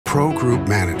Pro Group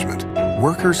Management.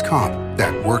 Workers' comp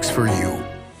that works for you.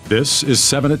 This is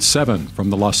 7 at 7 from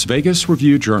the Las Vegas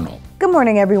Review-Journal. Good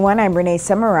morning, everyone. I'm Renee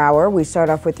Summerhour. We start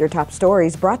off with your top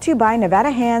stories brought to you by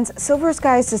Nevada Hands Silver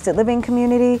Sky Assisted Living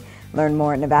Community. Learn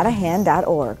more at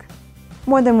nevadahand.org.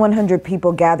 More than 100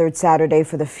 people gathered Saturday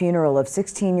for the funeral of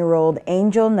 16-year-old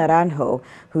Angel Naranjo,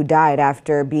 who died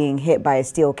after being hit by a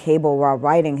steel cable while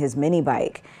riding his mini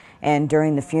bike. And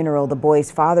during the funeral, the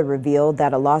boy's father revealed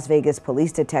that a Las Vegas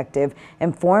police detective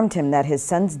informed him that his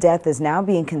son's death is now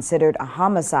being considered a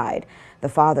homicide. The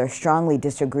father strongly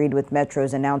disagreed with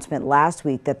Metro's announcement last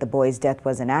week that the boy's death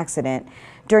was an accident.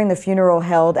 During the funeral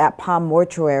held at Palm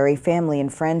Mortuary, family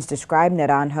and friends described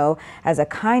Naranjo as a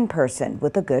kind person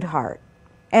with a good heart.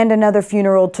 And another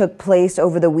funeral took place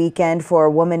over the weekend for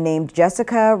a woman named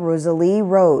Jessica Rosalie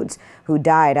Rhodes, who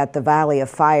died at the Valley of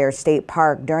Fire State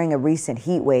Park during a recent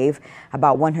heat wave.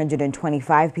 About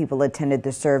 125 people attended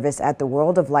the service at the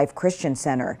World of Life Christian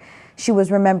Center. She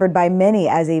was remembered by many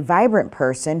as a vibrant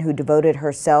person who devoted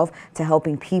herself to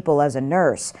helping people as a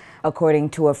nurse. According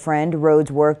to a friend, Rhodes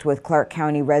worked with Clark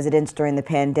County residents during the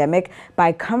pandemic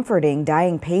by comforting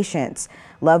dying patients.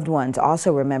 Loved ones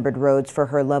also remembered Rhodes for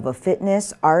her love of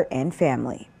fitness, art, and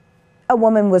family. A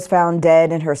woman was found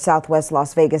dead in her southwest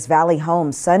Las Vegas Valley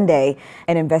home Sunday.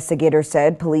 An investigator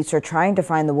said police are trying to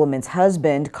find the woman's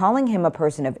husband, calling him a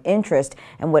person of interest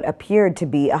in what appeared to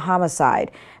be a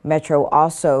homicide. Metro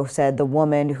also said the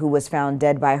woman who was found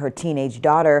dead by her teenage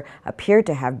daughter appeared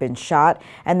to have been shot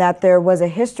and that there was a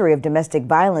history of domestic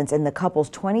violence in the couple's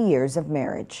 20 years of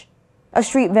marriage. A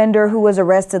street vendor who was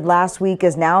arrested last week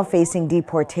is now facing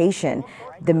deportation.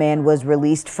 The man was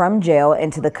released from jail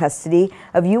into the custody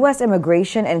of U.S.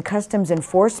 Immigration and Customs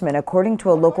Enforcement, according to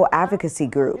a local advocacy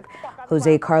group.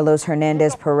 Jose Carlos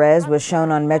Hernandez Perez was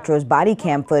shown on Metro's body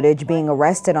cam footage being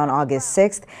arrested on August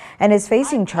 6th and is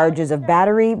facing charges of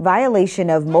battery, violation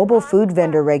of mobile food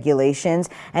vendor regulations,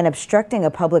 and obstructing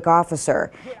a public officer.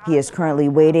 He is currently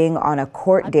waiting on a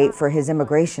court date for his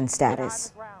immigration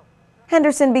status.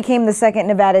 Henderson became the second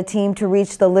Nevada team to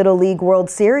reach the Little League World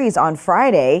Series on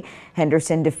Friday.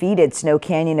 Henderson defeated Snow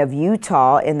Canyon of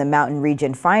Utah in the Mountain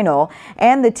Region Final,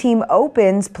 and the team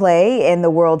opens play in the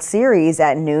World Series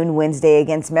at noon Wednesday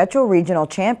against Metro Regional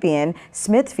champion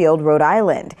Smithfield, Rhode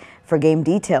Island. For game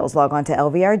details, log on to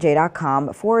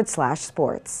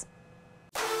lvrj.com/sports.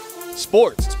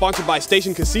 Sports, sponsored by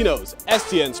Station Casinos,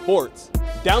 STN Sports.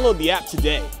 Download the app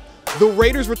today. The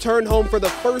Raiders return home for the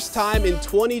first time in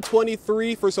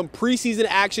 2023 for some preseason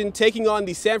action, taking on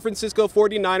the San Francisco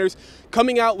 49ers,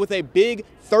 coming out with a big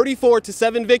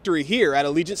 34-7 victory here at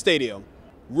Allegiant Stadium.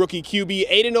 Rookie QB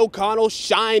Aiden O'Connell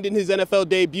shined in his NFL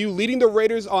debut, leading the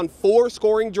Raiders on 4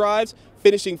 scoring drives,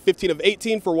 finishing 15 of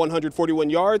 18 for 141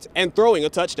 yards and throwing a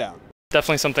touchdown.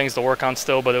 Definitely some things to work on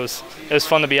still, but it was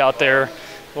fun to be out there.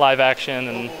 Live action,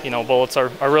 and bullets are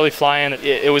really flying.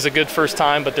 It was a good first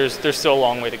time, but there's still a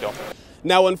long way to go.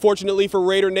 Now, unfortunately for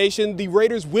Raider Nation, the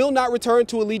Raiders will not return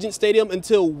to Allegiant Stadium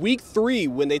until Week 3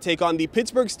 when they take on the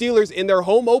Pittsburgh Steelers in their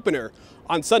home opener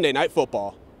on Sunday Night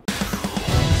Football.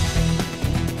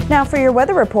 Now for your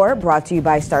weather report, brought to you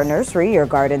by Star Nursery, your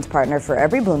garden's partner for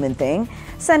every blooming thing.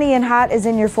 Sunny and hot is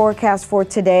in your forecast for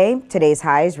today. Today's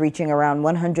highs reaching around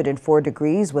 104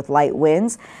 degrees with light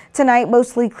winds. Tonight,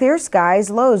 mostly clear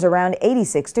skies, lows around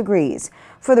 86 degrees.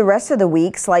 For the rest of the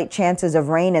week, slight chances of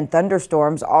rain and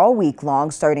thunderstorms all week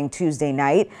long starting Tuesday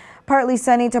night. Partly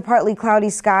sunny to partly cloudy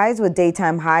skies with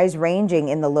daytime highs ranging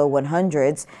in the low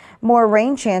 100s. More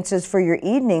rain chances for your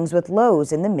evenings with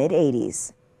lows in the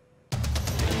mid-80s.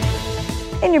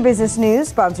 In your business news,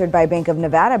 sponsored by Bank of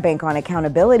Nevada, Bank on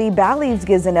Accountability, Bally's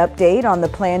gives an update on the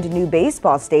planned new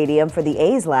baseball stadium for the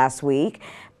A's last week.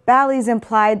 Bally's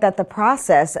implied that the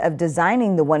process of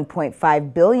designing the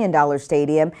 $1.5 billion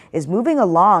stadium is moving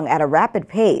along at a rapid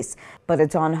pace, but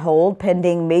it's on hold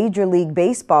pending Major League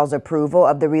Baseball's approval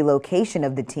of the relocation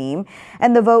of the team,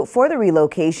 and the vote for the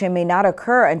relocation may not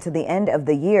occur until the end of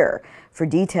the year. For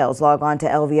details, log on to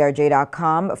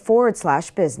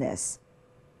lvrj.com/business.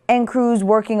 And crews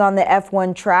working on the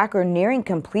F1 track are nearing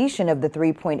completion of the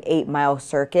 3.8-mile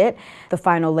circuit. The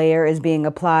final layer is being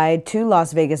applied to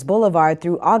Las Vegas Boulevard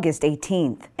through August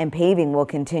 18th, and paving will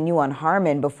continue on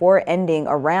Harmon before ending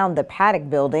around the Paddock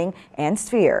Building and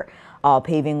Sphere. All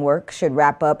paving work should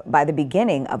wrap up by the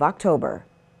beginning of October.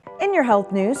 In your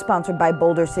health news, sponsored by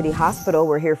Boulder City Hospital,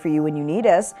 we're here for you when you need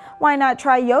us. Why not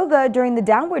try yoga during the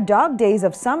Downward Dog days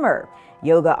of summer?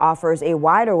 Yoga offers a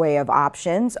wide array of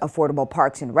options, affordable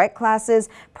parks and rec classes,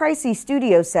 pricey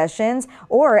studio sessions,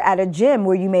 or at a gym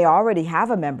where you may already have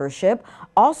a membership.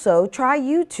 Also, try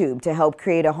YouTube to help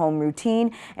create a home routine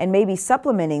and maybe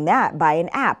supplementing that by an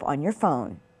app on your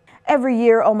phone. Every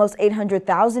year, almost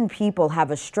 800,000 people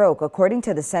have a stroke, according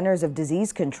to the Centers of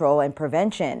Disease Control and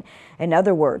Prevention. In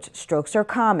other words, strokes are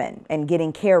common, and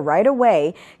getting care right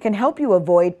away can help you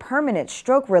avoid permanent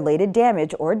stroke-related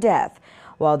damage or death.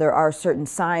 While there are certain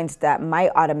signs that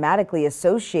might automatically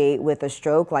associate with a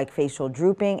stroke, like facial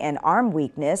drooping and arm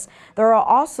weakness, there are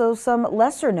also some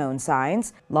lesser-known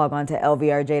signs. Log on to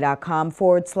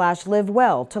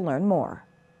lvrj.com/livewell to learn more.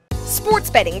 Sports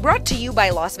betting brought to you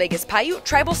by Las Vegas Paiute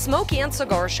Tribal Smoke and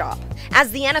Cigar Shop.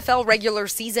 As the NFL regular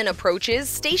season approaches,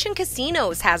 Station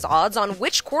Casinos has odds on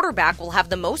which quarterback will have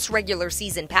the most regular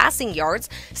season passing yards,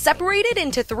 separated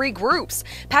into 3 groups.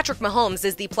 Patrick Mahomes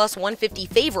is the plus 150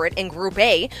 favorite in Group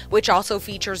A, which also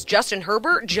features Justin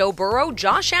Herbert, Joe Burrow,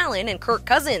 Josh Allen, and Kirk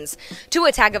Cousins.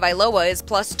 Tua Tagovailoa is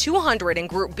plus 200 in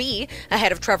Group B,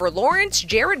 ahead of Trevor Lawrence,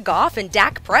 Jared Goff, and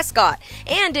Dak Prescott.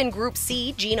 And in Group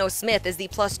C, Geno Smith is the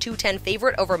plus 210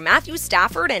 favorite over Matthew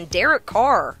Stafford and Derek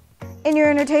Carr. In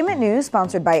your entertainment news,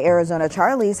 sponsored by Arizona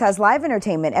Charlie's, has live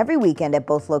entertainment every weekend at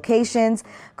both locations.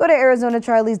 Go to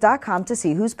ArizonaCharlies.com to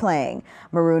see who's playing.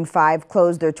 Maroon 5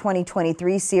 closed their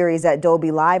 2023 series at Dolby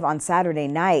Live on Saturday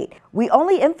night. We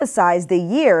only emphasize the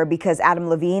year because Adam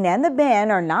Levine and the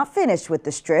band are not finished with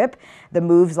the strip. The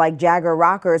Moves Like Jagger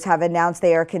rockers have announced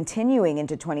they are continuing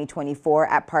into 2024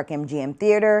 at Park MGM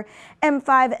Theater.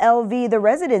 M5LV The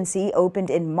Residency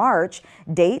opened in March.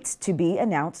 Dates to be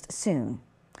announced soon.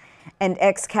 And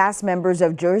ex-cast members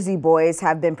of Jersey Boys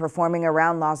have been performing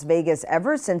around Las Vegas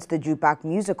ever since the Jukebox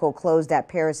musical closed at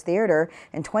Paris Theater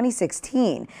in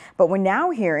 2016. But we're now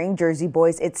hearing Jersey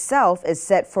Boys itself is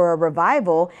set for a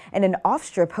revival in an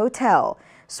off-strip hotel.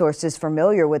 Sources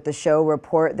familiar with the show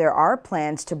report there are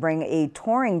plans to bring a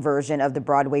touring version of the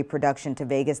Broadway production to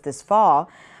Vegas this fall.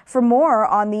 For more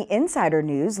on the insider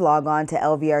news, log on to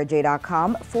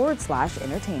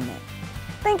lvrj.com/entertainment.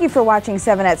 Thank you for watching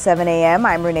 7 at 7 a.m.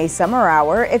 I'm Renee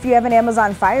Summerhour. If you have an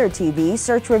Amazon Fire TV,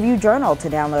 search Review Journal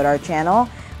to download our channel.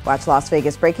 Watch Las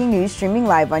Vegas breaking news streaming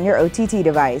live on your OTT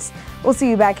device. We'll see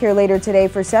you back here later today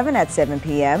for 7 at 7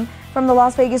 p.m. From the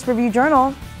Las Vegas Review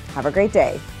Journal. Have a great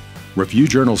day. Review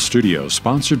Journal Studio,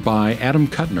 sponsored by Adam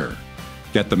Kuttner.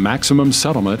 Get the maximum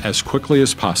settlement as quickly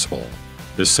as possible.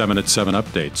 This 7 at 7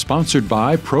 update, sponsored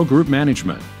by Pro Group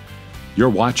Management. You're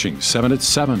watching 7 at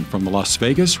 7 from the Las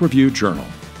Vegas Review Journal.